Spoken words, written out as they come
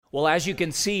Well, as you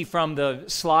can see from the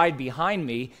slide behind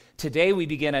me, today we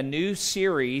begin a new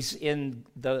series in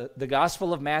the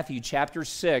Gospel of Matthew, chapter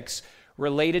 6,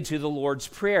 related to the Lord's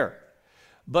Prayer.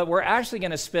 But we're actually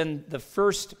going to spend the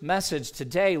first message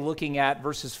today looking at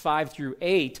verses 5 through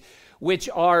 8, which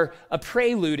are a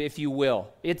prelude, if you will.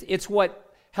 It's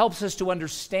what helps us to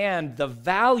understand the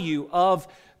value of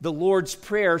the Lord's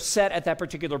Prayer set at that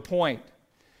particular point.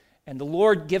 And the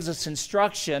Lord gives us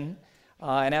instruction,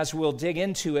 and as we'll dig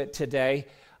into it today,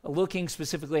 looking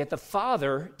specifically at the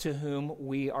Father to whom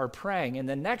we are praying. And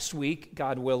then next week,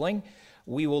 God willing,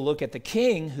 we will look at the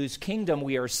King whose kingdom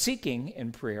we are seeking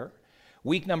in prayer.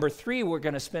 Week number 3, we're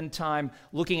going to spend time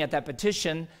looking at that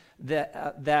petition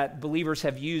that believers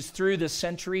have used through the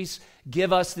centuries.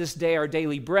 Give us this day our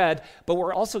daily bread. But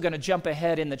we're also going to jump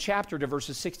ahead in the chapter to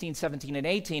verses 16, 17, and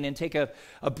 18 and take a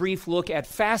brief look at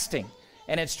fasting.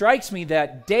 And it strikes me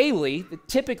that daily,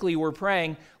 typically we're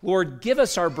praying, Lord, give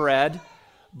us our bread.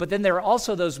 But then there are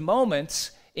also those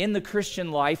moments in the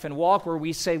Christian life and walk where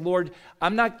we say, Lord,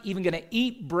 I'm not even going to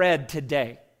eat bread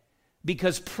today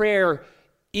because prayer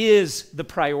is the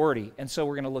priority. And so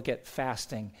we're going to look at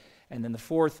fasting. And then the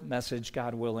fourth message,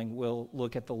 God willing, we'll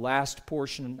look at the last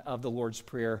portion of the Lord's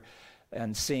Prayer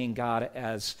and seeing God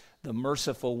as the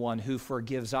merciful one who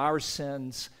forgives our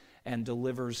sins and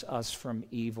delivers us from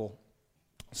evil.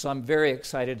 So I'm very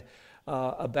excited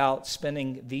about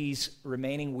spending these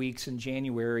remaining weeks in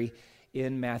January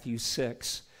in Matthew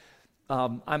 6.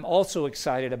 I'm also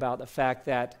excited about the fact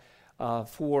that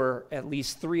for at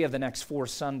least 3 of the next 4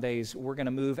 Sundays, we're going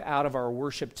to move out of our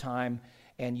worship time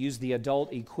and use the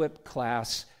adult equip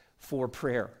class for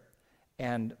prayer.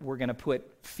 And we're going to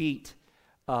put feet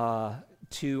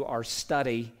to our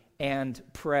study and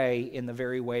pray in the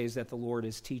very ways that the Lord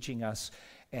is teaching us.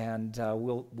 And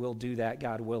we'll do that,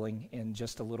 God willing, in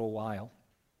just a little while.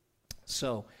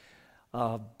 So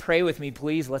pray with me,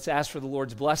 please. Let's ask for the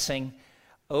Lord's blessing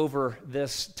over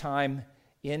this time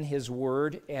in His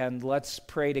Word, and let's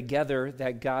pray together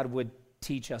that God would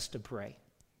teach us to pray.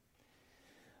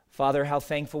 Father, how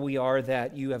thankful we are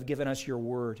that You have given us Your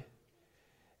Word.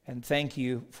 And thank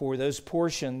You for those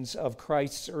portions of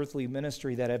Christ's earthly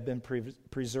ministry that have been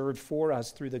preserved for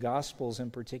us through the Gospels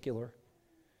in particular.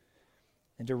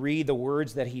 And to read the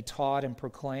words that He taught and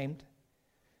proclaimed.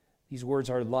 These words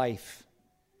are life.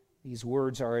 These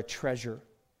words are a treasure.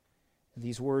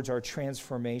 These words are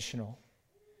transformational.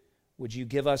 Would You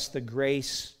give us the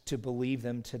grace to believe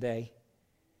them today?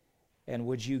 And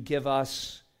would You give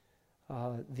us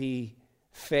the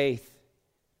faith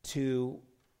to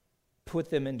put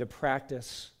them into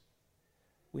practice?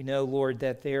 We know, Lord,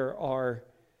 that there are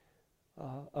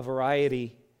a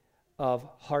variety of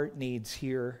heart needs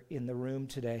here in the room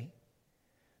today.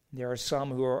 There are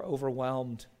some who are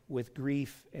overwhelmed with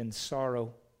grief and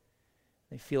sorrow.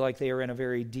 They feel like they are in a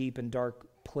very deep and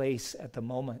dark place at the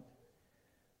moment.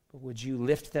 But would You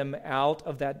lift them out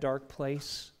of that dark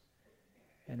place?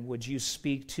 And would You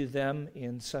speak to them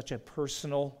in such a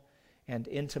personal and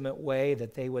intimate way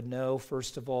that they would know,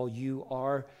 first of all, You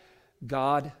are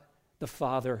God the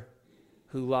Father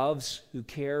who loves, who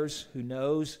cares, who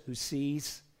knows, who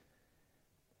sees,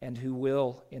 and who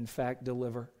will, in fact,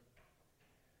 deliver.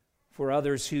 For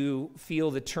others who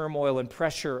feel the turmoil and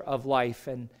pressure of life,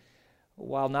 and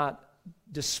while not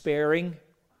despairing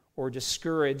or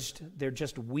discouraged, they're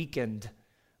just weakened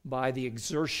by the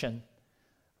exertion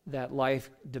that life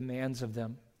demands of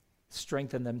them.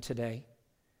 Strengthen them today.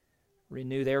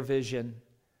 Renew their vision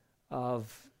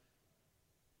of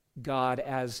God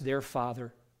as their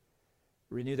Father.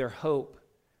 Renew their hope.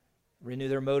 Renew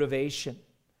their motivation,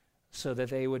 so that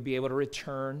they would be able to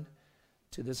return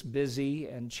to this busy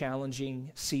and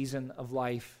challenging season of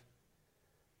life.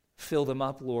 Fill them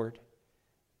up, Lord,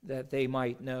 that they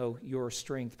might know Your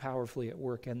strength powerfully at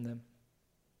work in them.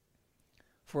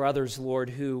 For others, Lord,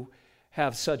 who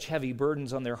have such heavy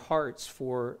burdens on their hearts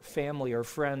for family or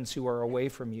friends who are away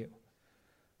from You,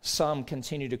 some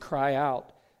continue to cry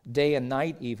out day and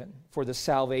night even for the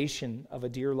salvation of a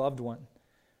dear loved one,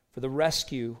 for the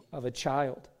rescue of a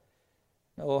child.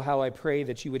 Oh, how I pray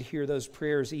that You would hear those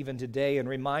prayers even today and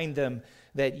remind them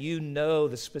that You know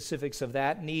the specifics of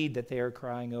that need that they are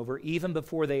crying over, even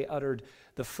before they uttered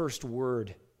the first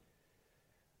word.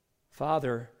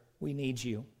 Father, we need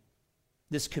You.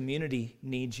 This community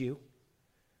needs You.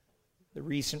 The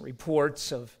recent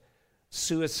reports of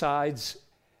suicides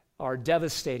are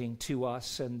devastating to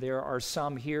us, and there are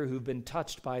some here who've been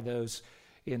touched by those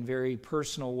in very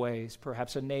personal ways,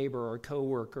 perhaps a neighbor or a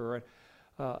coworker or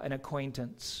an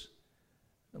acquaintance.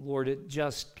 Lord, it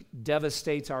just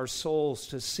devastates our souls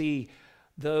to see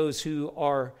those who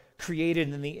are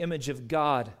created in the image of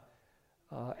God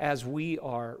as we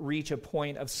are, reach a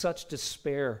point of such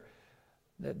despair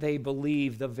that they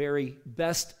believe the very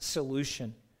best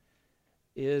solution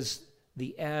is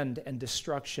the end and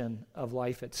destruction of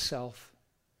life itself.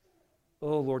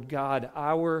 Oh, Lord God,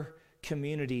 our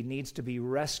community needs to be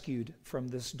rescued from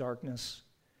this darkness.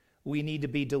 We need to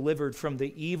be delivered from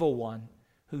the evil one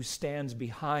who stands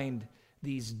behind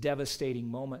these devastating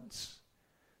moments.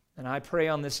 And I pray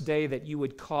on this day that you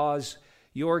would cause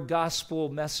your gospel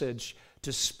message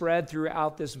to spread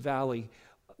throughout this valley,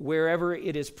 wherever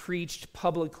it is preached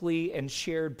publicly and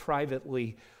shared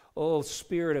privately. Oh,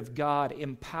 Spirit of God,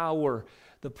 empower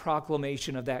the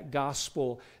proclamation of that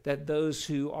gospel, that those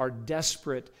who are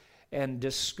desperate and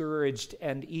discouraged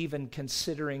and even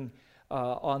considering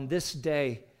on this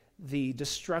day the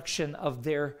destruction of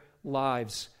their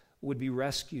lives would be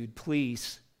rescued.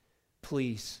 Please,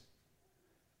 please.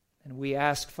 And we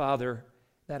ask, Father,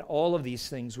 that all of these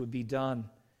things would be done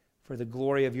for the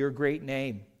glory of your great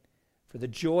name, for the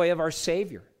joy of our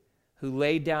Savior, who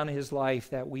laid down his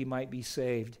life that we might be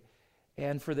saved,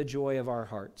 and for the joy of our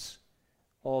hearts.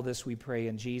 All this we pray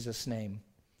in Jesus' name.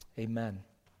 Amen.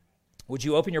 Would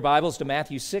you open your Bibles to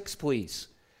Matthew 6, please?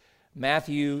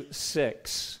 Matthew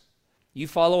 6. You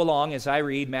follow along as I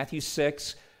read Matthew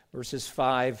 6, verses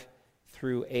 5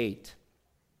 through 8.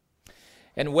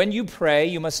 And when you pray,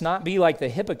 you must not be like the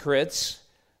hypocrites,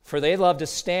 for they love to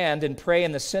stand and pray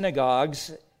in the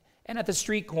synagogues and at the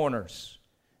street corners,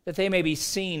 that they may be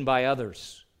seen by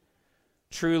others.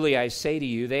 Truly, I say to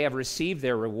you, they have received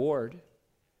their reward.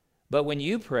 But when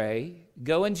you pray,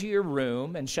 go into your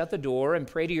room and shut the door and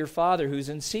pray to your Father who's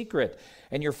in secret,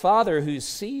 and your Father who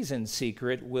sees in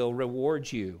secret will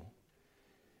reward you.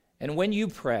 And when you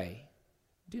pray,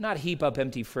 do not heap up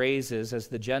empty phrases as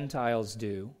the Gentiles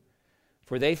do,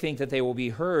 for they think that they will be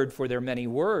heard for their many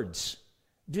words.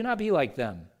 Do not be like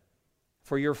them,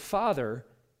 for your Father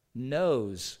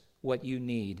knows what you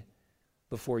need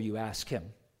before you ask him.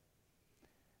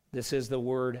 This is the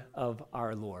word of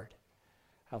our Lord.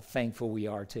 How thankful we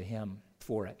are to him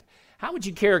for it. How would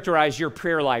you characterize your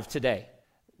prayer life today?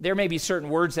 There may be certain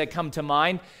words that come to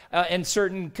mind and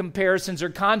certain comparisons or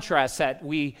contrasts that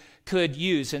we could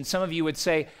use. And some of you would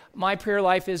say, my prayer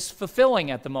life is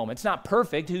fulfilling at the moment. It's not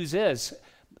perfect. Whose is?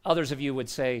 Others of you would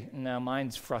say, no,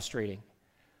 mine's frustrating.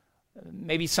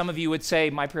 Maybe some of you would say,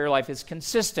 my prayer life is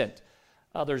consistent.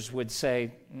 Others would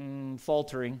say,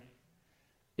 faltering.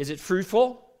 Is it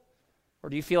fruitful? Or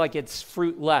do you feel like it's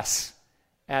fruitless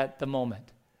at the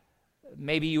moment?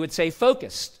 Maybe you would say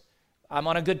focused. I'm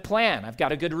on a good plan. I've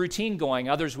got a good routine going.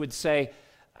 Others would say,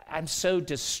 I'm so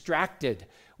distracted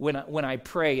when I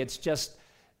pray.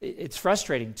 It's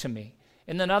frustrating to me.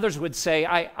 And then others would say,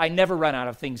 I never run out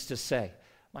of things to say.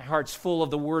 My heart's full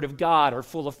of the Word of God, or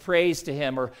full of praise to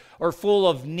him, or full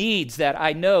of needs that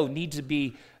I know need to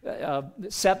be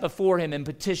set before him in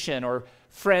petition, or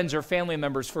friends or family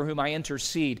members for whom I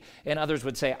intercede. And others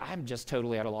would say, I'm just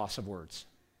totally at a loss of words.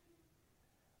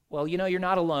 Well, you're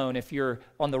not alone if you're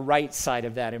on the right side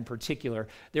of that in particular.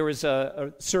 There was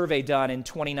a survey done in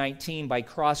 2019 by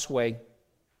Crossway,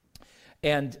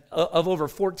 and of over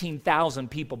 14,000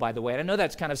 people, by the way. And I know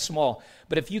that's kind of small,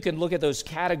 but if you can look at those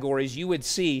categories, you would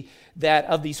see that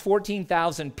of these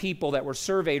 14,000 people that were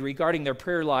surveyed regarding their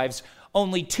prayer lives,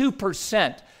 only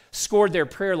 2% scored their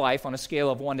prayer life on a scale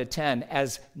of 1 to 10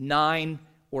 as 9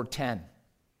 or 10.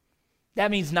 That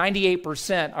means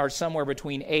 98% are somewhere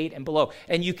between 8 and below.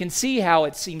 And you can see how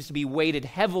it seems to be weighted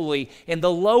heavily in the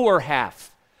lower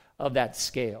half of that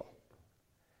scale.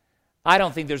 I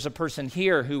don't think there's a person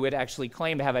here who would actually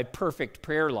claim to have a perfect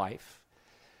prayer life.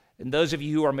 And those of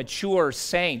you who are mature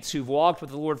saints who've walked with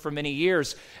the Lord for many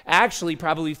years actually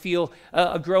probably feel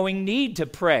a growing need to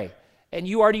pray. And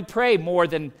you already pray more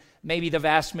than maybe the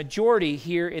vast majority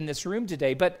here in this room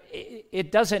today. But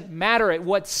it doesn't matter at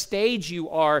what stage you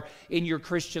are in your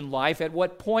Christian life, at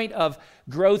what point of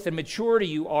growth and maturity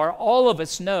you are. All of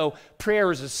us know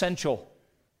prayer is essential.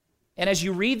 And as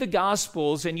you read the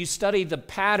Gospels and you study the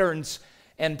patterns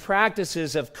and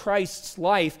practices of Christ's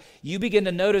life, you begin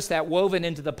to notice that woven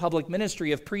into the public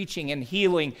ministry of preaching and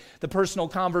healing, the personal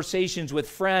conversations with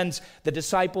friends, the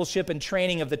discipleship and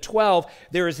training of the 12,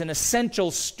 there is an essential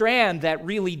strand that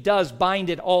really does bind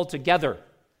it all together.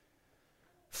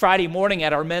 Friday morning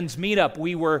at our men's meetup,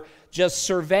 we were just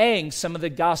surveying some of the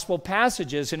gospel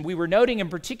passages, and we were noting in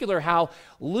particular how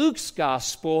Luke's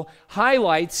gospel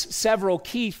highlights several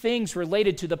key things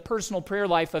related to the personal prayer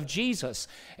life of Jesus.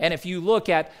 And if you look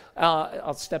at,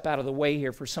 I'll step out of the way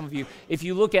here for some of you. If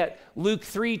you look at Luke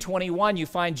 3:21, you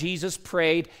find Jesus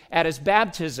prayed at his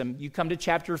baptism. You come to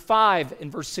chapter 5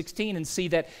 in verse 16 and see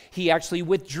that he actually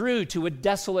withdrew to a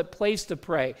desolate place to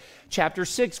pray. Chapter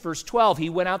 6, verse 12, he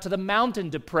went out to the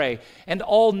mountain to pray, and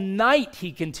all night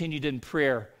he continued in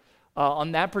prayer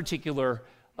on that particular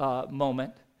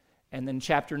moment. And then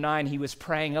chapter 9, he was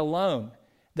praying alone.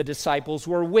 The disciples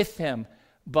were with him,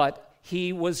 but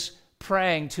he was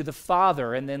praying to the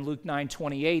Father. And then Luke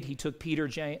 9:28, he took Peter,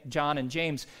 John, and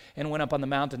James and went up on the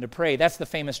mountain to pray. That's the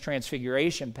famous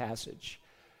Transfiguration passage.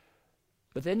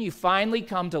 But then you finally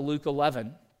come to Luke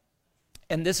 11,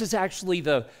 and this is actually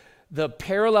the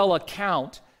parallel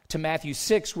account to Matthew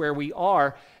 6 where we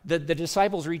are. The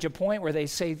disciples reach a point where they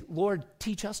say, Lord,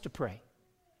 teach us to pray.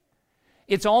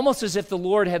 It's almost as if the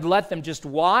Lord had let them just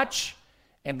watch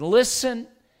and listen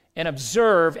and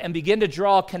observe and begin to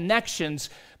draw connections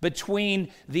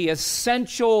between the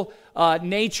essential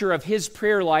nature of his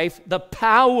prayer life, the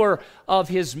power of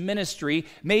his ministry,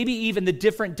 maybe even the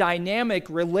different dynamic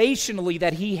relationally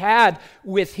that he had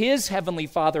with his heavenly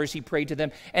Father as he prayed to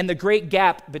them, and the great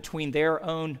gap between their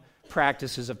own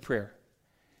practices of prayer.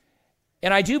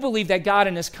 And I do believe that God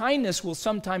in his kindness will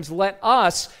sometimes let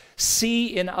us see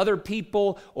in other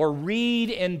people or read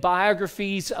in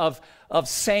biographies of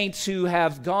saints who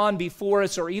have gone before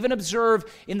us, or even observe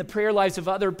in the prayer lives of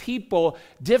other people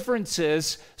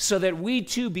differences, so that we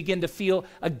too begin to feel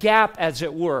a gap, as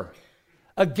it were.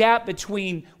 A gap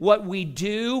between what we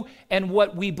do and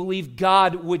what we believe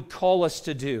God would call us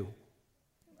to do.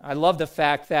 I love the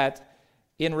fact that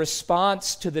in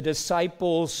response to the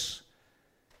disciples'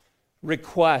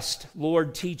 request,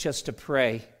 Lord, teach us to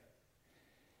pray,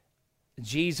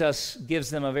 Jesus gives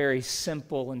them a very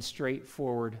simple and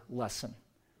straightforward lesson.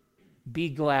 Be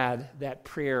glad that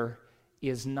prayer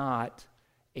is not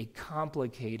a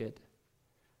complicated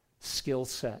skill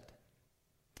set.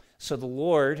 So the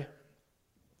Lord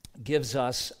gives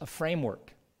us a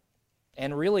framework.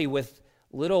 And really with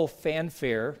little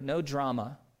fanfare, no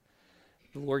drama,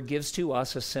 the Lord gives to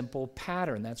us a simple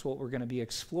pattern. That's what we're going to be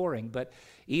exploring. But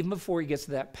even before he gets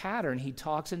to that pattern, he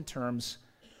talks in terms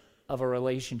of a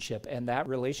relationship, and that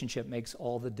relationship makes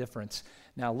all the difference.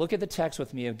 Now look at the text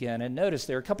with me again, and notice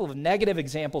there are a couple of negative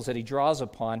examples that he draws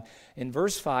upon. In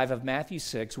verse 5 of Matthew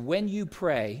 6, when you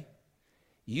pray,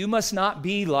 you must not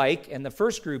be like, and the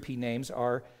first group he names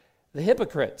are the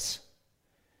hypocrites.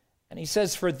 And he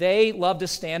says, for they love to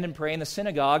stand and pray in the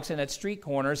synagogues and at street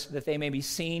corners, that they may be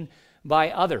seen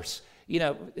by others. You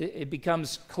know, it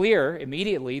becomes clear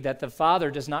immediately that the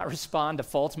Father does not respond to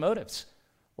false motives,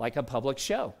 like a public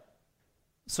show.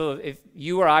 So if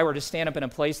you or I were to stand up in a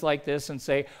place like this and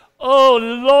say, oh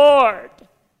Lord,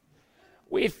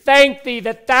 we thank thee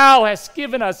that thou hast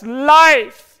given us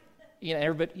life. You know,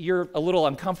 everybody, you're a little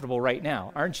uncomfortable right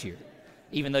now, aren't you?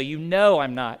 Even though you know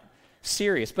I'm not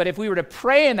serious. But if we were to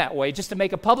pray in that way, just to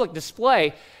make a public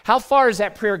display, how far is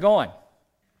that prayer going?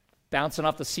 Bouncing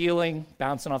off the ceiling,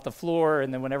 bouncing off the floor,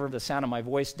 and then whenever the sound of my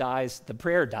voice dies, the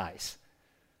prayer dies.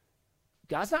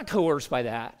 God's not coerced by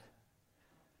that.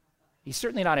 He's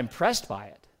certainly not impressed by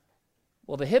it.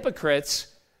 Well, the hypocrites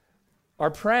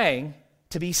are praying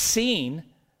to be seen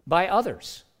by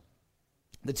others.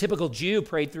 The typical Jew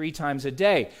prayed 3 times a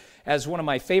day. As one of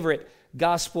my favorite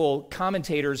gospel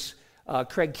commentators,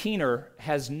 Craig Keener,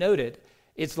 has noted,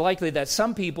 it's likely that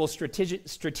some people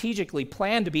strategically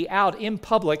planned to be out in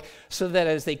public so that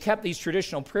as they kept these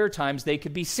traditional prayer times, they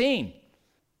could be seen.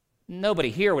 Nobody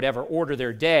here would ever order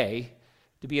their day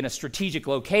to be in a strategic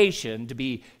location, to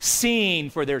be seen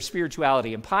for their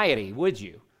spirituality and piety, would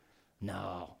you?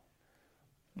 No.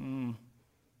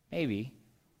 Maybe.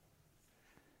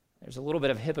 There's a little bit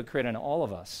of hypocrite in all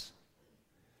of us.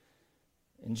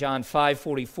 In John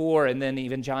 5:44 and then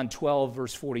even John 12,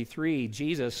 verse 43,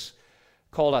 Jesus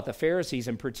called out the Pharisees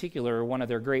in particular. One of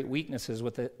their great weaknesses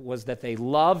was that they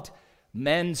loved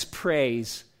men's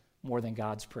praise more than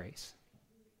God's praise.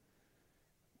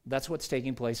 That's what's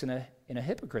taking place in a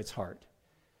hypocrite's heart.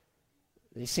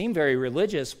 They seem very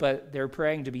religious, but they're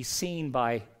praying to be seen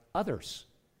by others.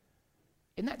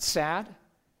 Isn't that sad?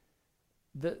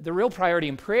 The real priority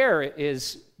in prayer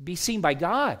is be seen by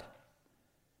God.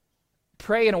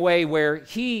 Pray in a way where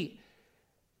he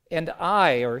and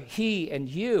I, or he and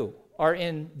you, are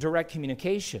in direct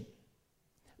communication.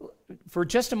 For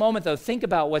just a moment, though, think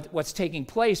about what's taking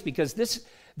place, because this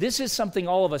is something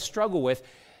all of us struggle with.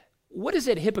 What is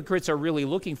it hypocrites are really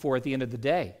looking for at the end of the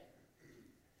day?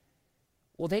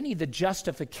 Well, they need the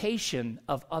justification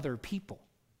of other people.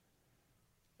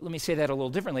 Let me say that a little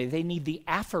differently. They need the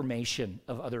affirmation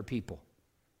of other people.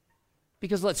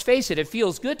 Because let's face it, it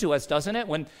feels good to us, doesn't it?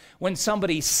 When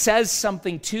somebody says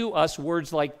something to us,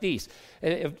 words like these.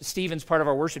 If Stephen's part of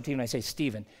our worship team, and I say,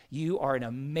 Stephen, you are an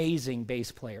amazing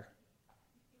bass player.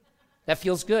 That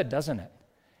feels good, doesn't it?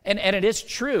 And it is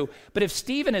true. But if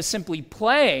Stephen is simply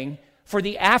playing for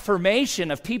the affirmation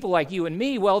of people like you and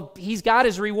me, well, he's got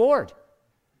his reward.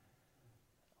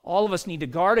 All of us need to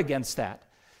guard against that.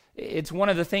 It's one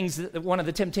of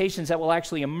the temptations that will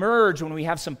actually emerge when we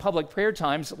have some public prayer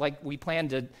times like we plan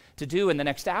to do in the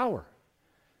next hour.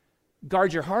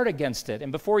 Guard your heart against it.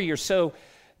 And before you're so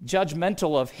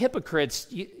judgmental of hypocrites,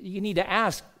 you need to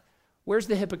ask, where's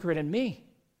the hypocrite in me?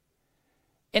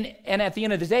 And at the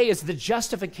end of the day, is the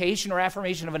justification or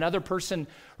affirmation of another person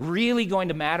really going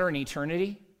to matter in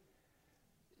eternity?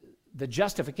 The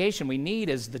justification we need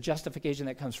is the justification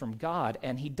that comes from God,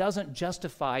 and he doesn't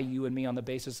justify you and me on the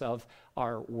basis of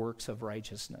our works of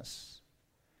righteousness.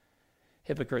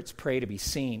 Hypocrites pray to be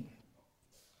seen.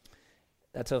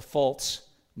 That's a false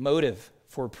motive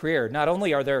for prayer. Not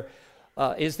only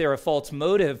is there a false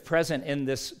motive present in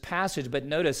this passage, but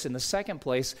notice in the second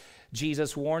place,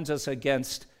 Jesus warns us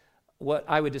against what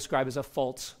I would describe as a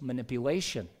false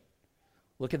manipulation.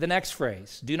 Look at the next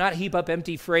phrase. Do not heap up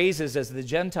empty phrases as the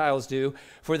Gentiles do,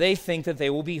 for they think that they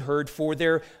will be heard for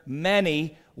their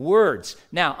many words.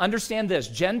 Now, understand this.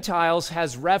 Gentiles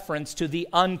has reference to the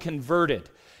unconverted.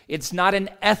 It's not an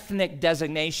ethnic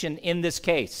designation in this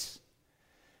case.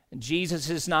 Jesus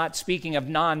is not speaking of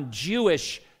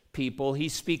non-Jewish people.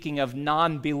 He's speaking of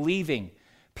non-believing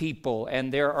people.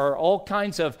 And there are all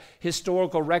kinds of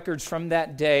historical records from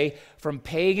that day, from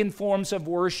pagan forms of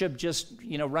worship, just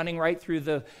running right through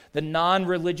the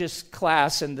non-religious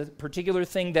class. And the particular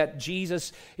thing that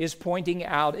Jesus is pointing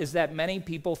out is that many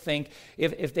people think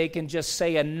if they can just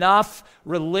say enough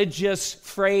religious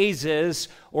phrases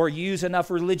or use enough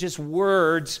religious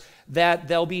words, that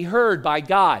they'll be heard by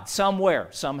God somewhere,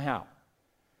 somehow.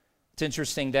 It's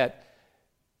interesting that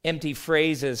empty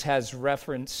phrases has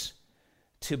reference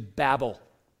to babble,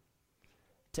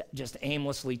 to just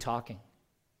aimlessly talking.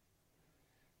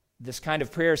 This kind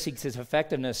of prayer seeks its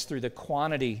effectiveness through the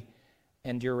quantity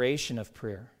and duration of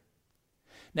prayer.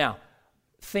 Now,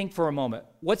 think for a moment.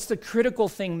 What's the critical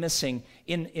thing missing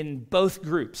in both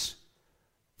groups?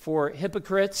 For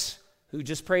hypocrites who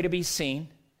just pray to be seen,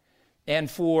 and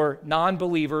for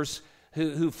non-believers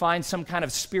who find some kind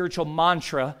of spiritual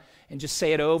mantra and just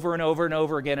say it over and over and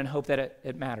over again and hope that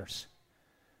it matters.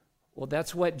 Well,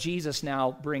 that's what Jesus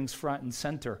now brings front and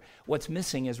center. What's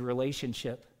missing is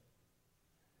relationship.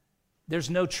 There's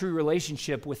no true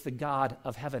relationship with the God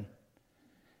of heaven.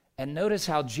 And notice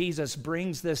how Jesus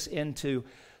brings this into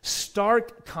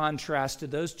stark contrast to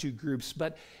those two groups,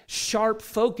 but sharp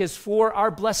focus for our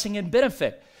blessing and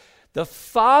benefit. The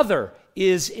Father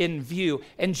is in view,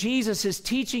 and Jesus is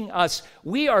teaching us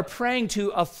we are praying to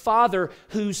a Father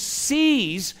who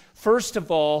sees, first of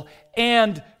all,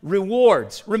 and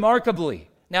rewards, remarkably.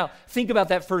 Now, think about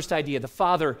that first idea. The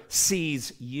Father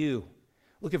sees you.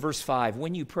 Look at verse 5.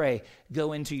 When you pray,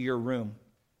 go into your room.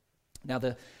 Now,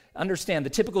 understand, the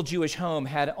typical Jewish home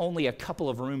had only a couple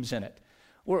of rooms in it.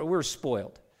 We're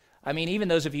spoiled. I mean, even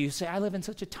those of you who say, I live in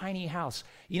such a tiny house.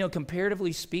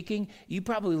 Comparatively speaking, you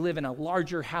probably live in a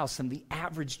larger house than the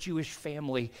average Jewish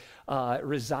family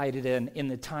resided in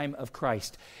the time of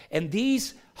Christ. And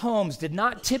these homes did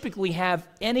not typically have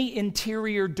any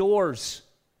interior doors.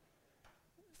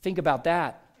 Think about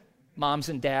that, moms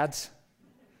and dads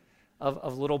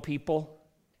of little people.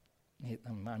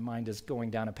 My mind is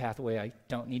going down a pathway I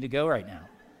don't need to go right now.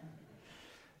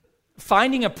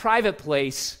 Finding a private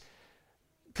place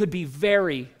could be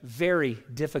very, very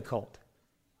difficult.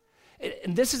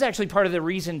 And this is actually part of the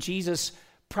reason Jesus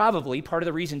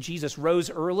rose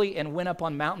early and went up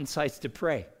on mountainsides to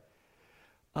pray.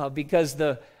 Because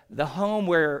the home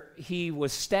where he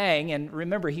was staying, and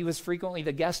remember, he was frequently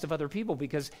the guest of other people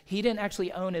because he didn't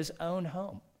actually own his own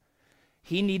home.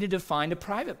 He needed to find a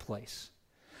private place.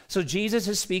 So Jesus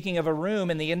is speaking of a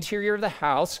room in the interior of the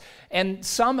house, and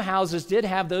some houses did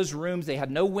have those rooms. They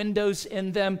had no windows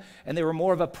in them, and they were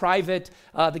more of a private,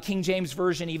 the King James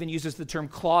Version even uses the term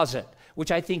closet,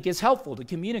 which I think is helpful to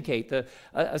communicate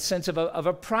a sense of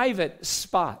a private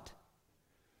spot.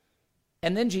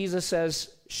 And then Jesus says,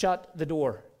 shut the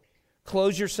door.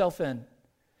 Close yourself in.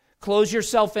 Close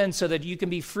yourself in so that you can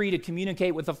be free to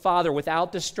communicate with the Father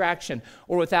without distraction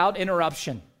or without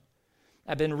interruption.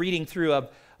 I've been reading through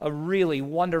a really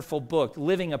wonderful book,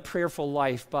 Living a Prayerful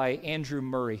Life by Andrew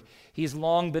Murray. He's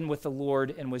long been with the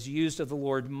Lord and was used of the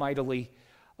Lord mightily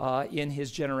in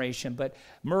his generation. But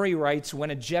Murray writes,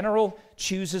 when a general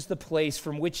chooses the place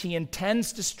from which he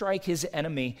intends to strike his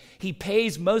enemy, he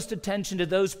pays most attention to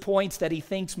those points that he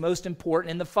thinks most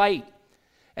important in the fight.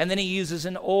 And then he uses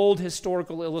an old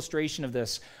historical illustration of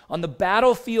this. On the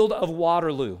battlefield of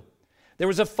Waterloo, there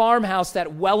was a farmhouse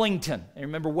that Wellington, and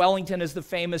remember Wellington is the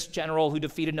famous general who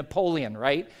defeated Napoleon,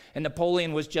 right? And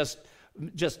Napoleon was just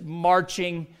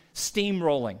marching,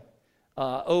 steamrolling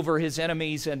over his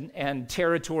enemies and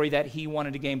territory that he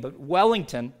wanted to gain. But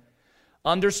Wellington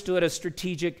understood a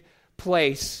strategic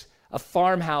place, a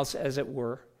farmhouse as it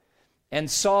were, and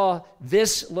saw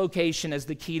this location as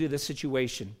the key to the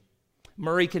situation.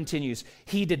 Murray continues,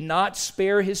 he did not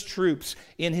spare his troops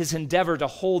in his endeavor to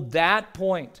hold that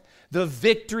point. The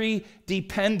victory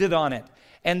depended on it.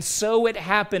 And so it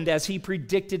happened as he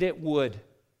predicted it would.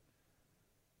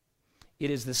 It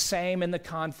is the same in the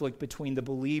conflict between the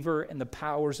believer and the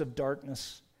powers of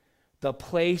darkness. The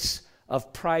place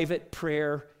of private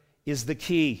prayer is the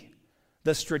key,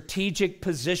 the strategic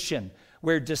position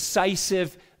where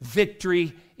decisive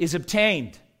victory is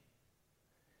obtained.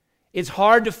 It's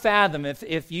hard to fathom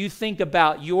if you think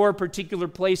about your particular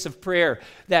place of prayer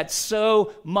that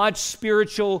so much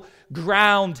spiritual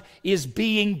ground is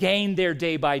being gained there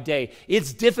day by day.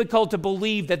 It's difficult to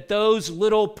believe that those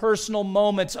little personal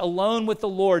moments alone with the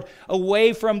Lord,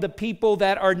 away from the people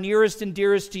that are nearest and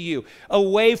dearest to you,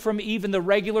 away from even the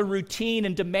regular routine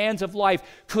and demands of life,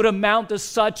 could amount to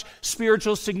such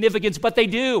spiritual significance, but they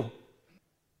do.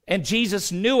 And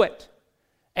Jesus knew it,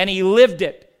 and he lived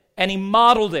it, and he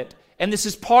modeled it. And this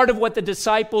is part of what the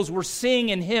disciples were seeing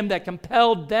in him that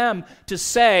compelled them to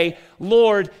say,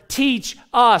 Lord, teach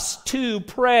us to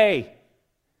pray.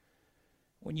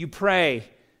 When you pray,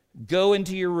 go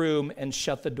into your room and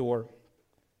shut the door.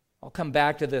 I'll come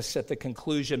back to this at the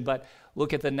conclusion, but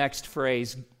look at the next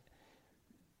phrase.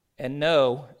 And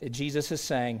know, Jesus is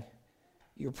saying,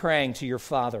 you're praying to your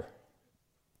Father.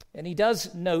 And he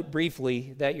does note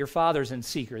briefly that your Father's in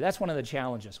secret. That's one of the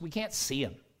challenges. We can't see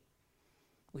him.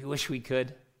 We wish we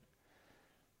could.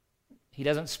 He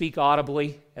doesn't speak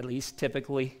audibly, at least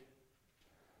typically,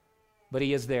 but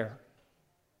he is there,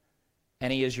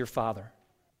 and he is your Father.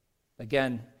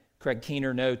 Again, Craig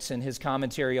Keener notes in his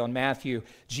commentary on Matthew,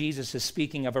 Jesus is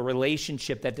speaking of a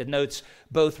relationship that denotes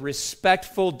both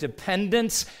respectful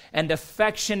dependence and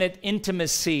affectionate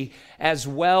intimacy as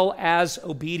well as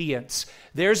obedience.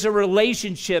 There's a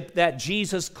relationship that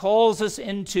Jesus calls us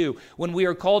into when we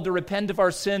are called to repent of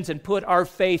our sins and put our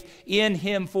faith in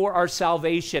him for our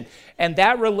salvation. And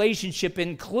that relationship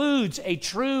includes a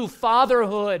true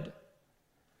fatherhood.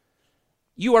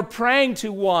 You are praying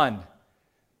to one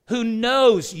who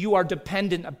knows you are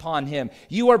dependent upon him.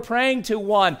 You are praying to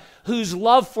one whose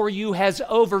love for you has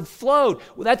overflowed.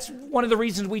 Well, that's one of the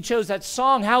reasons we chose that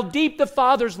song, How Deep the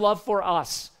Father's Love for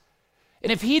Us.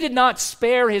 And if he did not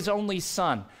spare his only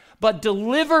son, but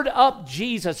delivered up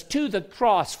Jesus to the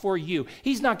cross for you,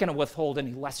 he's not going to withhold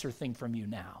any lesser thing from you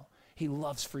now. He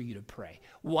loves for you to pray,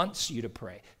 wants you to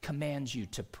pray, commands you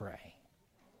to pray.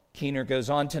 Keener goes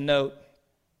on to note,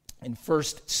 in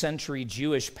first century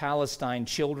Jewish Palestine,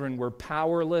 children were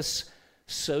powerless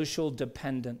social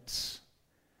dependents.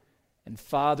 And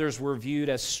fathers were viewed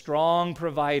as strong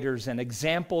providers and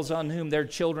examples on whom their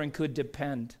children could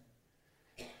depend.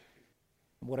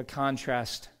 What a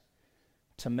contrast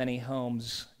to many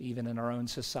homes, even in our own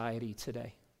society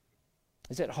today.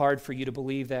 Is it hard for you to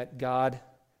believe that God,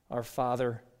 our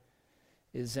Father,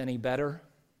 is any better,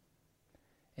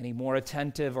 any more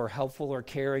attentive or helpful or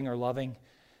caring or loving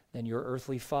than your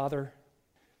earthly father?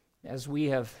 As we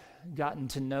have gotten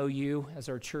to know you as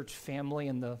our church family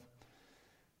in the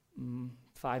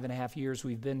 5.5 years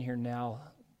we've been here now,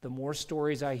 the more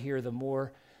stories I hear, the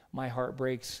more my heart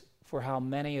breaks for how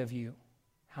many of you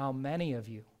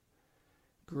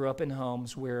grew up in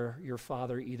homes where your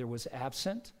father either was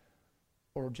absent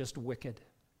or just wicked.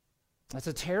 That's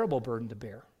a terrible burden to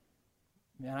bear.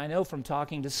 And I know from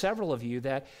talking to several of you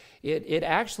that it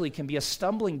actually can be a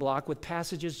stumbling block with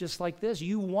passages just like this.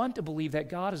 You want to believe that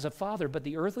God is a father, but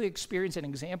the earthly experience and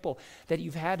example that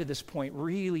you've had to this point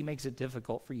really makes it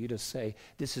difficult for you to say,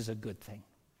 this is a good thing.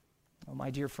 Oh, my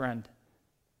dear friend,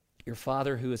 your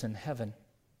Father who is in heaven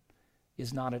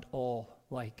is not at all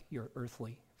like your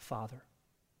earthly father.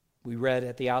 We read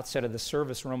at the outset of the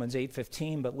service Romans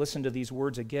 8:15, but listen to these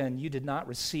words again. You did not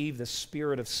receive the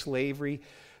spirit of slavery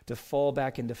to fall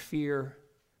back into fear,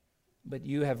 but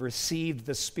you have received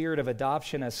the spirit of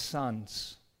adoption as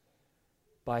sons,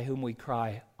 by whom we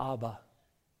cry, Abba.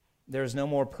 There is no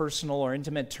more personal or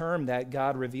intimate term that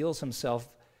God reveals himself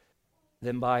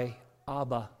than by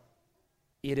Abba.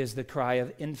 It is the cry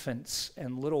of infants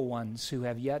and little ones who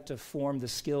have yet to form the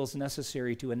skills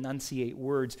necessary to enunciate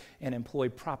words and employ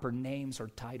proper names or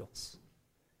titles.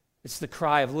 It's the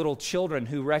cry of little children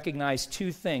who recognize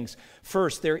two things.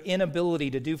 First, their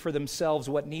inability to do for themselves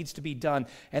what needs to be done.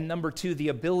 And number two, the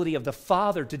ability of the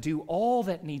Father to do all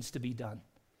that needs to be done.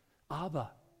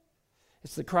 Abba.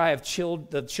 It's the cry of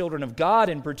the children of God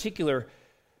in particular,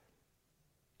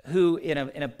 who in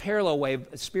a parallel way,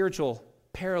 a spiritual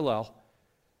parallel,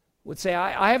 would say,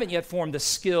 I haven't yet formed the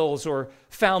skills or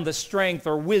found the strength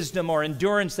or wisdom or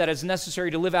endurance that is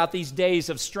necessary to live out these days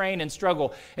of strain and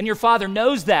struggle. And your Father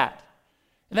knows that.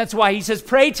 And that's why he says,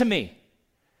 pray to me.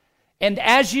 And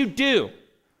as you do,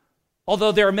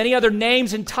 although there are many other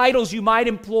names and titles you might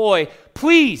employ,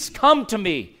 please come to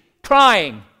me,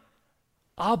 crying,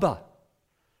 Abba.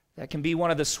 That can be one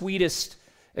of the sweetest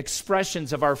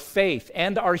expressions of our faith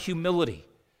and our humility.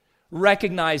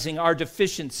 Recognizing our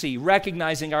deficiency,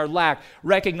 recognizing our lack,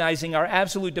 recognizing our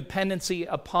absolute dependency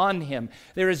upon him.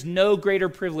 There is no greater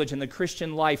privilege in the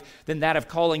Christian life than that of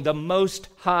calling the Most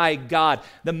High God,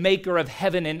 the maker of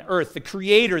heaven and earth, the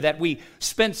creator that we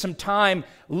spent some time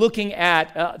looking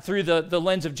at through the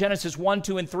lens of Genesis 1,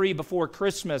 2, and 3 before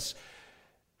Christmas.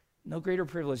 No greater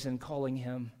privilege than calling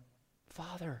him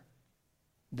Father.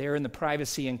 There in the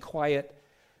privacy and quiet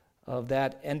of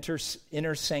that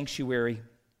inner sanctuary,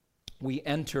 we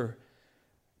enter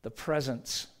the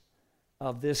presence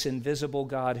of this invisible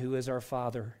God who is our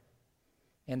Father.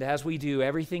 And as we do,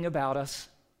 everything about us,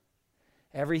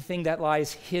 everything that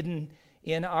lies hidden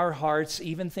in our hearts,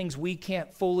 even things we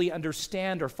can't fully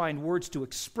understand or find words to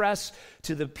express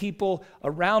to the people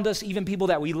around us, even people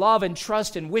that we love and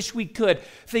trust and wish we could,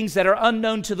 things that are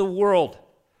unknown to the world,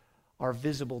 are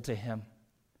visible to him.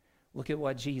 Look at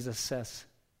what Jesus says.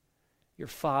 Your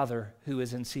Father who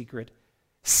is in secret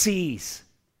sees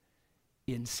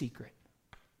in secret.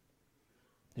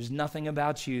 There's nothing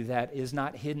about you that is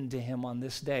not hidden to him on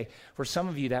this day. For some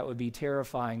of you, that would be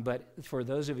terrifying, but for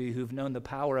those of you who've known the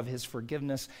power of his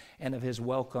forgiveness and of his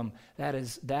welcome, that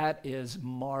is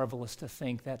marvelous to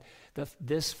think that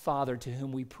this Father to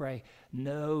whom we pray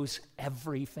knows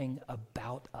everything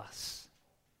about us.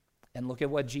 And look at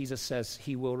what Jesus says.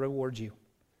 He will reward you.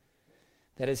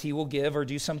 That is, he will give or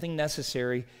do something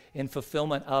necessary in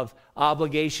fulfillment of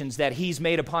obligations that he's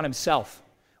made upon himself.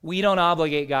 We don't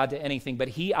obligate God to anything, but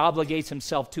he obligates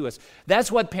himself to us.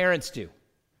 That's what parents do.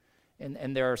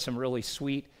 And there are some really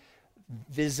sweet,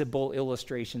 visible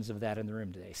illustrations of that in the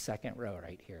room today. Second row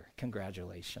right here.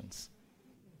 Congratulations.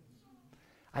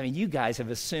 I mean, you guys have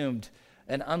assumed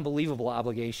an unbelievable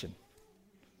obligation.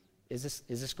 Is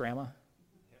this grandma?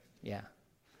 Yeah.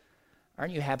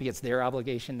 Aren't you happy it's their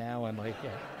obligation now? And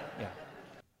yeah.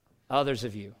 Others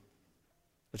of you,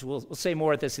 which we'll say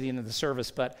more at the end of the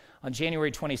service, but on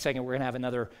January 22nd, we're going to have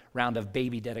another round of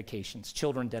baby dedications,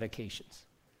 children dedications.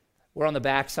 We're on the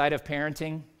backside of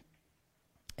parenting,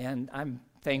 and I'm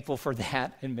thankful for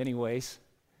that in many ways.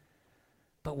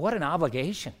 But what an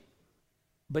obligation.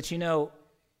 But you know,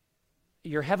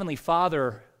 your Heavenly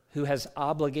Father who has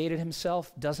obligated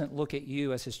himself doesn't look at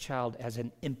you as his child as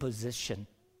an imposition.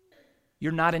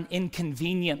 You're not an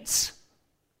inconvenience.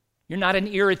 You're not an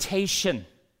irritation.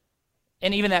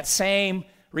 And even that same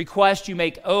request you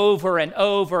make over and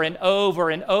over and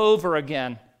over and over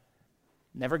again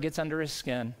never gets under his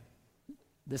skin.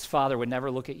 This Father would never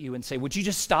look at you and say, would you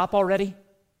just stop already?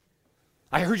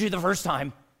 I heard you the first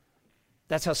time.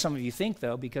 That's how some of you think,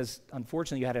 though, because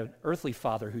unfortunately you had an earthly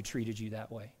father who treated you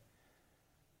that way.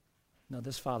 No,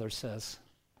 this Father says,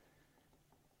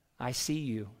 I see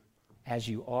you as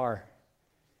you are.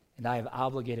 And I have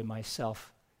obligated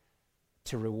myself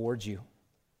to reward you.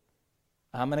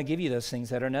 I'm going to give you those things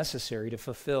that are necessary to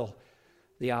fulfill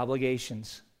the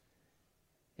obligations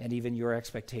and even your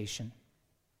expectation.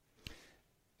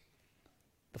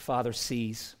 The Father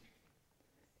sees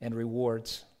and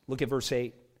rewards. Look at verse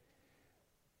 8.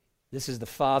 This is the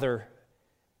Father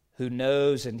who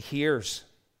knows and hears.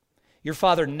 Your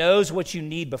Father knows what you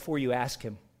need before you ask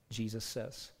him, Jesus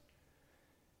says.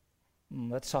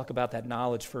 Let's talk about that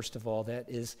knowledge first of all. That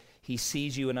is, he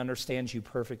sees you and understands you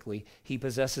perfectly. He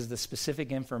possesses the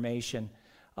specific information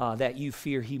that you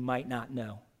fear he might not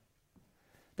know.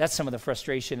 That's some of the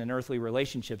frustration in earthly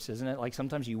relationships, isn't it? Like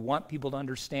sometimes you want people to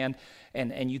understand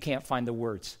and you can't find the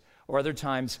words. Or other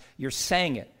times you're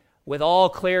saying it with all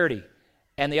clarity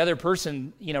and the other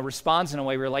person, responds in a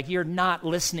way where you're like, you're not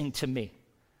listening to me.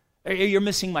 You're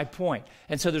missing my point.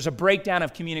 And so there's a breakdown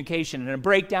of communication and a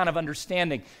breakdown of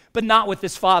understanding, but not with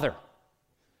this Father.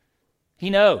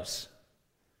 He knows.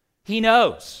 He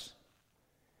knows.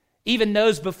 Even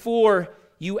knows before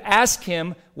you ask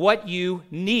him what you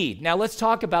need. Now let's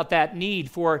talk about that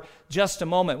need for just a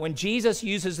moment. When Jesus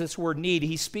uses this word need,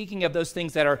 he's speaking of those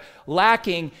things that are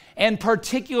lacking and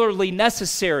particularly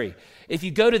necessary. If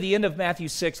you go to the end of Matthew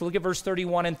 6, look at verse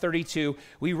 31 and 32.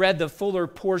 We read the fuller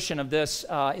portion of this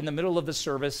in the middle of the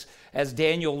service as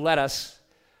Daniel led us.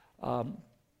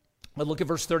 But look at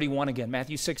verse 31 again,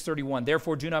 Matthew 6:31.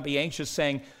 Therefore do not be anxious,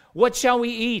 saying, what shall we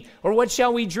eat? Or what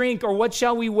shall we drink? Or what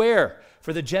shall we wear?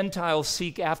 For the Gentiles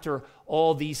seek after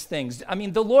all these things. I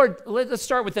mean, the Lord, let's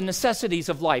start with the necessities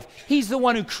of life. He's the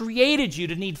one who created you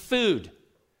to need food.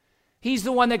 He's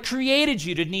the one that created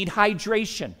you to need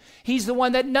hydration. He's the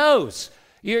one that knows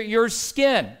your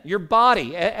skin, your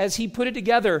body, as he put it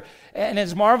together, and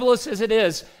as marvelous as it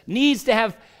is, needs to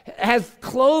have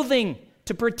clothing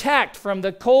to protect from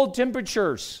the cold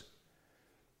temperatures,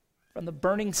 from the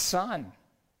burning sun.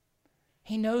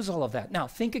 He knows all of that. Now,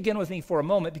 think again with me for a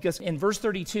moment, because in verse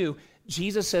 32,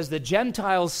 Jesus says the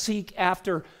Gentiles seek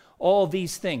after all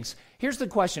these things. Here's the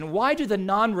question. Why do the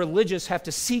non-religious have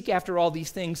to seek after all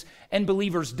these things and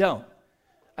believers don't?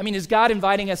 I mean, is God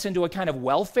inviting us into a kind of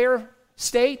welfare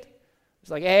state?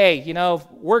 It's like, hey,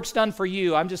 work's done for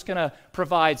you. I'm just going to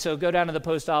provide, so go down to the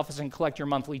post office and collect your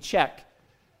monthly check.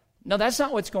 No, that's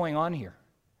not what's going on here.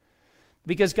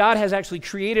 Because God has actually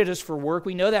created us for work.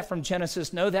 We know that from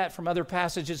Genesis, know that from other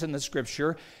passages in the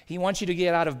Scripture. He wants you to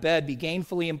get out of bed, be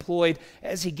gainfully employed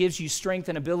as he gives you strength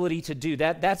and ability to do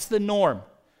that. That's the norm.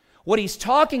 What he's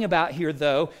talking about here,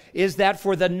 though, is that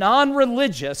for the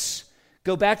non-religious,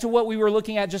 go back to what we were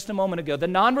looking at just a moment ago, the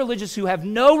non-religious who have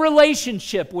no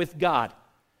relationship with God,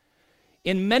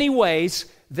 in many ways,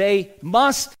 they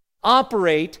must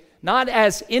operate not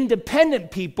as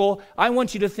independent people. I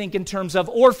want you to think in terms of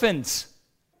orphans.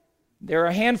 There are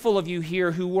a handful of you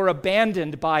here who were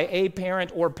abandoned by a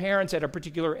parent or parents at a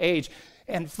particular age,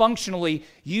 and functionally,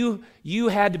 you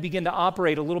had to begin to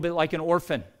operate a little bit like an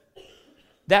orphan.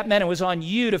 That meant it was on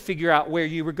you to figure out where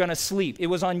you were going to sleep. It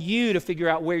was on you to figure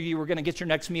out where you were going to get your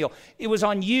next meal. It was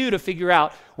on you to figure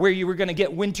out where you were going to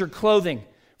get winter clothing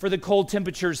for the cold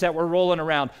temperatures that were rolling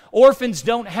around. Orphans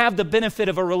don't have the benefit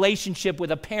of a relationship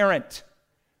with a parent.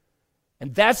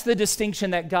 And that's the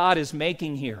distinction that God is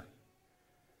making here.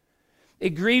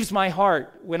 It grieves my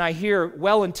heart when I hear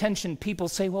well-intentioned people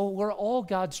say, well, we're all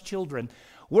God's children.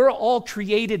 We're all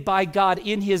created by God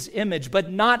in his image,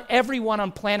 but not everyone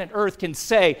on planet Earth can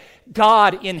say,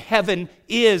 God in heaven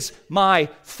is my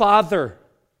Father.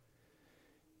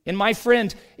 And my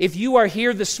friend, if you are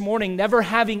here this morning never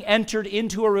having entered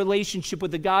into a relationship with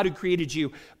the God who created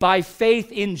you by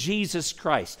faith in Jesus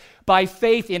Christ, by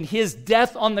faith in his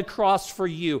death on the cross for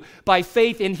you, by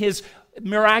faith in his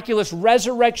miraculous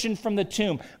resurrection from the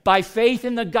tomb, by faith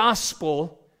in the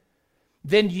gospel,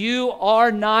 then you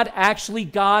are not actually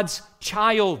God's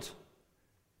child.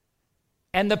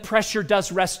 And the pressure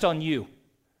does rest on you.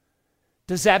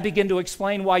 Does that begin to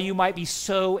explain why you might be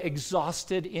so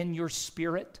exhausted in your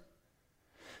spirit?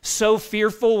 So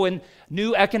fearful when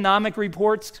new economic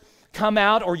reports come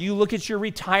out or you look at your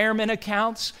retirement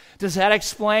accounts? Does that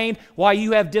explain why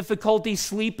you have difficulty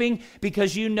sleeping?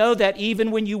 Because you know that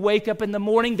even when you wake up in the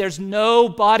morning, there's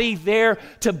nobody there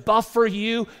to buffer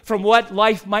you from what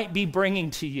life might be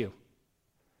bringing to you.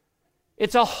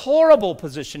 It's a horrible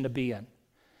position to be in.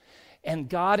 And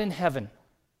God in heaven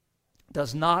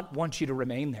does not want you to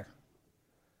remain there.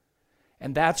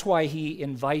 And that's why he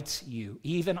invites you,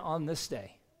 even on this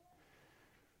day,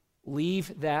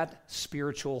 leave that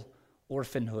spiritual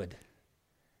orphanhood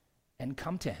and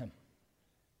come to him.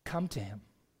 Come to him.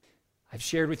 I've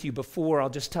shared with you before, I'll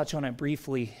just touch on it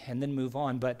briefly and then move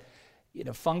on, but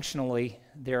functionally,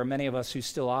 there are many of us who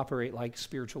still operate like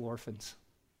spiritual orphans.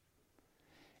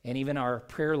 And even our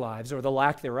prayer lives, or the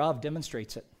lack thereof,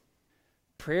 demonstrates it.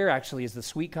 Prayer actually is the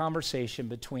sweet conversation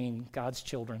between God's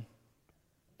children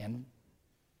and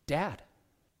Dad.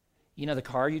 The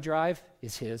car you drive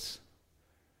is his.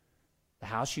 The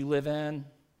house you live in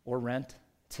or rent,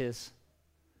 it's his.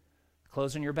 The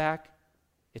clothes on your back,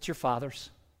 it's your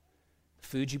Father's. The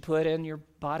food you put in your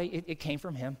body, it came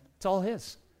from him. It's all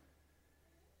his.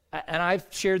 And I've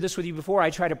shared this with you before. I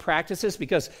try to practice this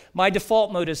because my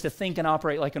default mode is to think and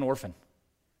operate like an orphan.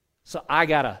 So I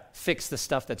got to fix the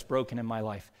stuff that's broken in my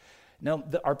life. No,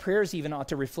 our prayers even ought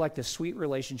to reflect this sweet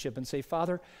relationship and say,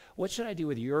 Father, what should I do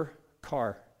with your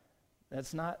car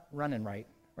that's not running right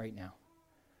now?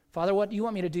 Father, what do you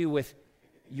want me to do with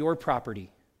your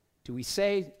property? Do we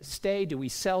stay? Do we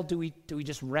sell? Do we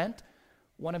just rent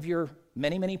one of your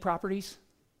many, many properties?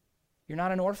 You're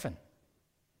not an orphan.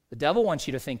 The devil wants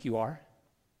you to think you are.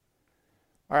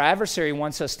 Our adversary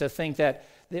wants us to think that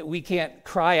that we can't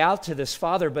cry out to this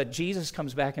Father, but Jesus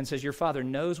comes back and says, your Father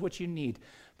knows what you need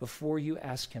before you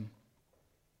ask him.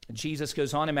 Jesus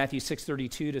goes on in Matthew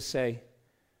 6:32 to say,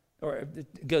 or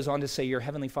goes on to say, your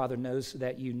heavenly Father knows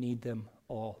that you need them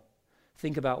all.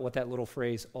 Think about what that little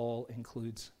phrase all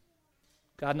includes.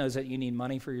 God knows that you need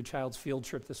money for your child's field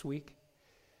trip this week.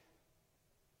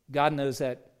 God knows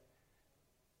that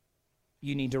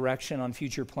you need direction on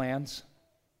future plans.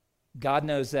 God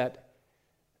knows that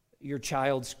your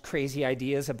child's crazy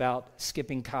ideas about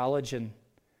skipping college and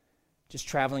just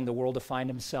traveling the world to find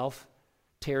himself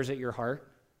tears at your heart.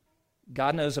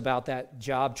 God knows about that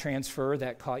job transfer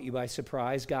that caught you by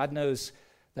surprise. God knows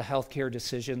the healthcare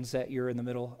decisions that you're in the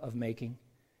middle of making.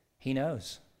 He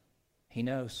knows. He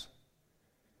knows.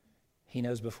 He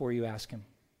knows before you ask him.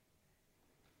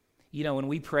 You know, when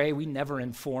we pray, we never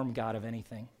inform God of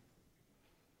anything.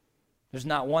 There's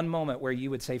not one moment where you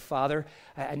would say, Father,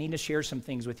 I need to share some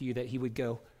things with you, that he would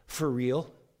go, for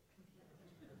real?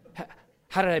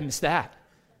 How did I miss that?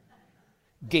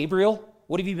 Gabriel,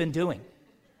 what have you been doing?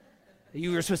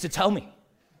 You were supposed to tell me.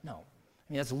 No,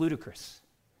 I mean, that's ludicrous.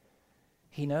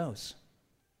 He knows.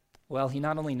 Well, he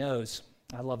not only knows,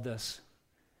 I love this,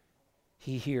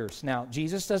 he hears. Now,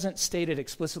 Jesus doesn't state it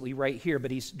explicitly right here, but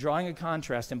he's drawing a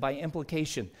contrast, and by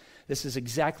implication, this is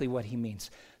exactly what he means.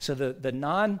 So the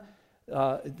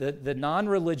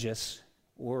non-religious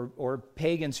or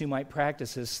pagans who might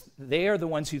practice this, they are the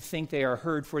ones who think they are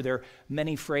heard for their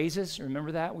many phrases.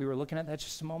 Remember that? We were looking at that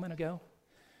just a moment ago.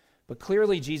 But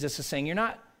clearly Jesus is saying, you're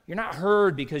not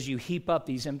heard because you heap up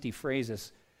these empty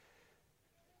phrases.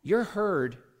 You're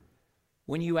heard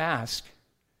when you ask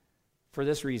for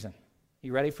this reason.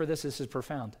 You ready for this? This is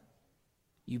profound.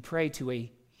 You pray to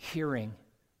a hearing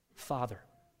Father.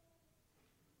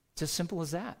 It's as simple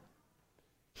as that.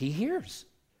 He hears.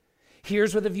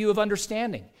 Hears with a view of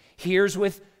understanding. Hears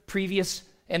with previous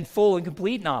and full and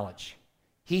complete knowledge.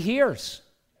 He hears.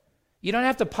 You don't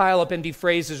have to pile up empty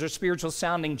phrases or spiritual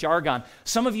sounding jargon.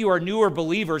 Some of you are newer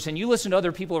believers and you listen to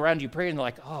other people around you pray and they're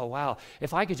like, oh, wow,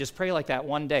 if I could just pray like that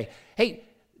one day. Hey,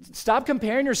 stop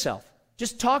comparing yourself.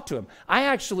 Just talk to him. I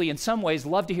actually, in some ways,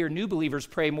 love to hear new believers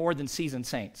pray more than seasoned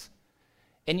saints.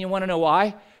 And you want to know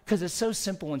why? Because it's so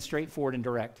simple and straightforward and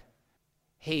direct.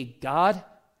 Hey, God,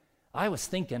 I was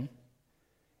thinking,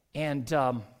 and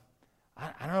I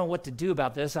don't know what to do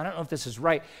about this. I don't know if this is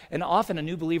right. And often a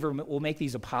new believer will make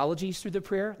these apologies through the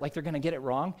prayer, like they're going to get it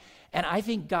wrong. And I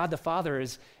think God the Father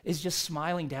is just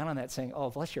smiling down on that, saying, oh,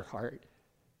 bless your heart.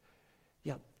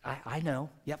 Yeah, I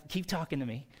know. Yep, keep talking to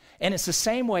me. And it's the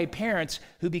same way parents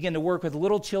who begin to work with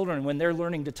little children when they're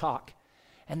learning to talk.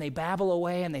 And they babble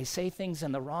away and they say things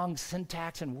in the wrong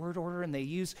syntax and word order and they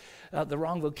use the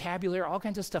wrong vocabulary, all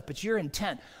kinds of stuff. But you're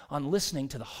intent on listening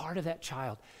to the heart of that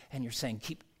child. And you're saying,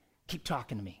 keep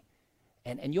talking to me.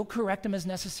 And you'll correct them as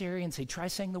necessary and say, try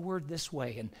saying the word this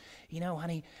way. And, you know,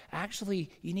 honey,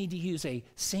 actually, you need to use a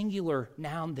singular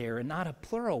noun there and not a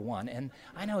plural one. And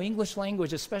I know English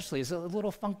language especially is a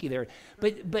little funky there.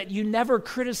 But you never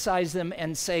criticize them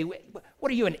and say,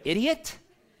 what are you, an idiot?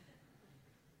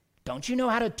 Don't you know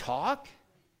how to talk?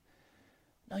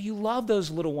 No, you love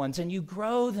those little ones and you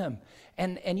grow them.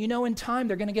 And you know in time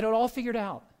they're going to get it all figured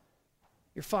out.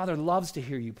 Your Father loves to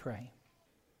hear you pray.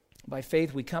 By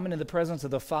faith, we come into the presence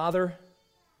of the Father.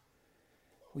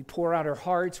 We pour out our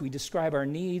hearts. We describe our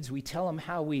needs. We tell him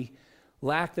how we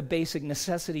lack the basic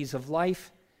necessities of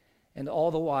life. And all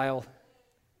the while,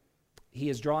 he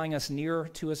is drawing us nearer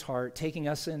to his heart, taking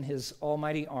us in his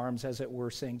almighty arms, as it were,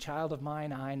 saying, child of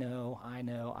mine, I know,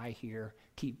 I hear.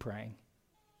 Keep praying.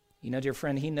 You know, dear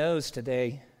friend, he knows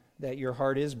today that your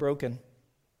heart is broken.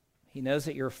 He knows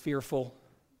that you're fearful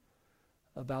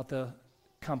about the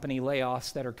company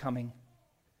layoffs that are coming.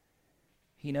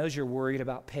 He knows you're worried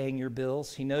about paying your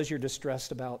bills. He knows you're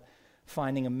distressed about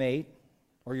finding a mate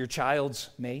or your child's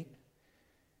mate.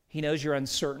 He knows you're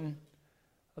uncertain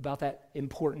about that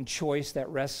important choice that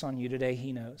rests on you today.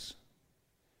 He knows.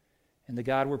 And the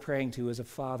God we're praying to is a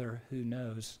Father who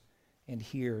knows and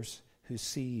hears, who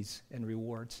sees and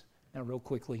rewards. Now, real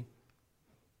quickly,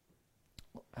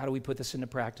 how do we put this into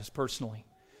practice personally?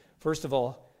 First of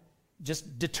all,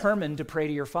 just determine to pray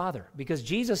to your Father. Because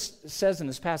Jesus says in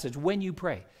this passage, when you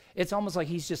pray, it's almost like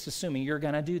he's just assuming you're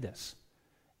going to do this.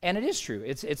 And it is true.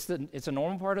 It's a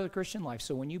normal part of the Christian life.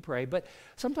 So when you pray, but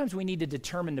sometimes we need to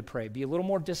determine to pray, be a little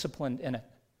more disciplined in it.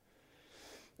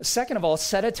 Second of all,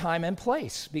 set a time and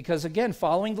place. Because again,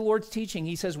 following the Lord's teaching,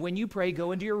 he says, when you pray,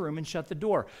 go into your room and shut the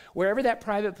door. Wherever that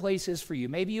private place is for you.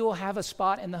 Maybe you will have a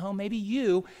spot in the home. Maybe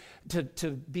you,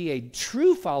 to be a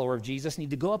true follower of Jesus,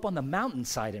 need to go up on the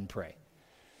mountainside and pray.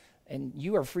 And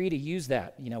you are free to use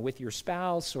that, with your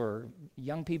spouse or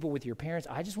young people with your parents.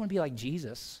 I just want to be like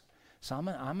Jesus. So I'm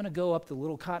going to go up the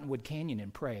little Cottonwood Canyon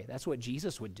and pray. That's what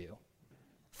Jesus would do.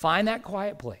 Find that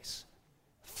quiet place.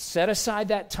 Set aside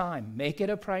that time. Make it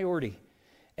a priority.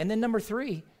 And then number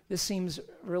 3, this seems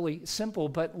really simple,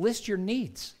 but list your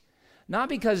needs. Not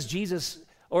because Jesus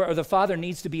or the Father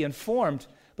needs to be informed,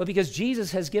 but because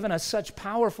Jesus has given us such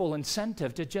powerful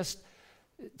incentive to just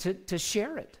to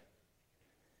share it.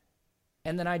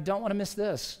 And then I don't want to miss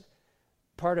this.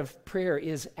 Part of prayer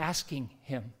is asking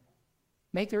him.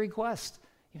 Make the request.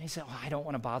 You may say, I don't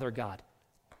want to bother God.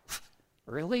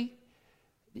 Really?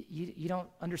 You don't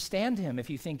understand him if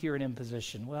you think you're an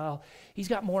imposition. Well, he's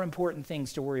got more important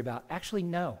things to worry about. Actually,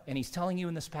 no. And he's telling you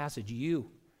in this passage, you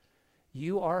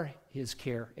are his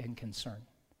care and concern.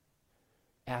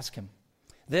 Ask him.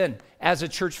 Then, as a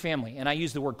church family, and I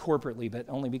use the word corporately, but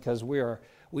only because we are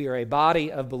a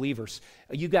body of believers.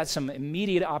 You've got some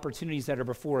immediate opportunities that are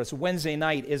before us. Wednesday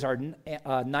night is our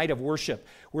night of worship.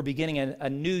 We're beginning a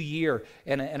new year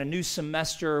and a new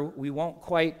semester. We won't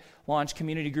quite launch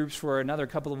community groups for another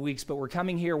couple of weeks, but we're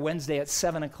coming here Wednesday at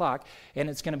 7 o'clock, and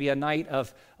it's going to be a night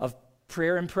of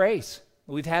prayer and praise.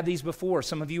 We've had these before.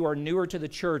 Some of you are newer to the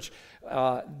church.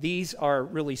 These are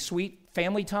really sweet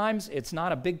family times. It's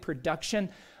not a big production,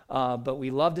 but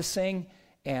we love to sing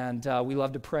and we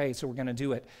love to pray, so we're going to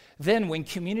do it. Then when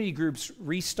community groups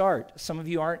restart, some of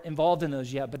you aren't involved in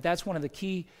those yet, but that's one of the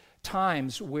key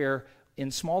times where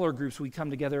in smaller groups we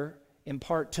come together in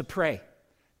part to pray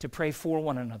for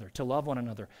one another, to love one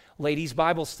another. Ladies'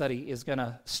 Bible study is going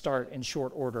to start in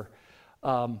short order.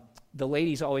 The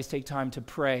ladies always take time to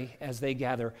pray as they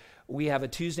gather. We have a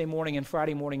Tuesday morning and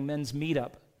Friday morning men's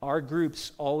meetup. Our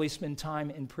groups always spend time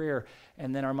in prayer,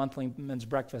 and then our monthly men's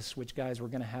breakfast, which, guys, we're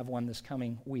going to have one this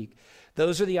coming week.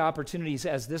 Those are the opportunities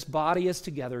as this body is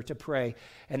together to pray.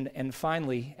 And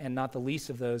finally, and not the least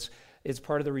of those, is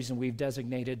part of the reason we've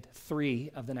designated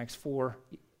 3 of the next 4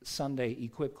 Sunday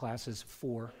Equip classes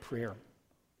for prayer.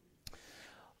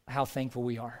 How thankful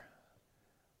we are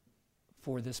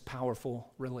for this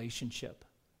powerful relationship.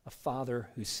 A Father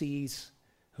who sees,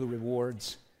 who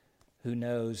rewards, who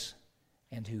knows,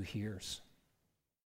 and who hears.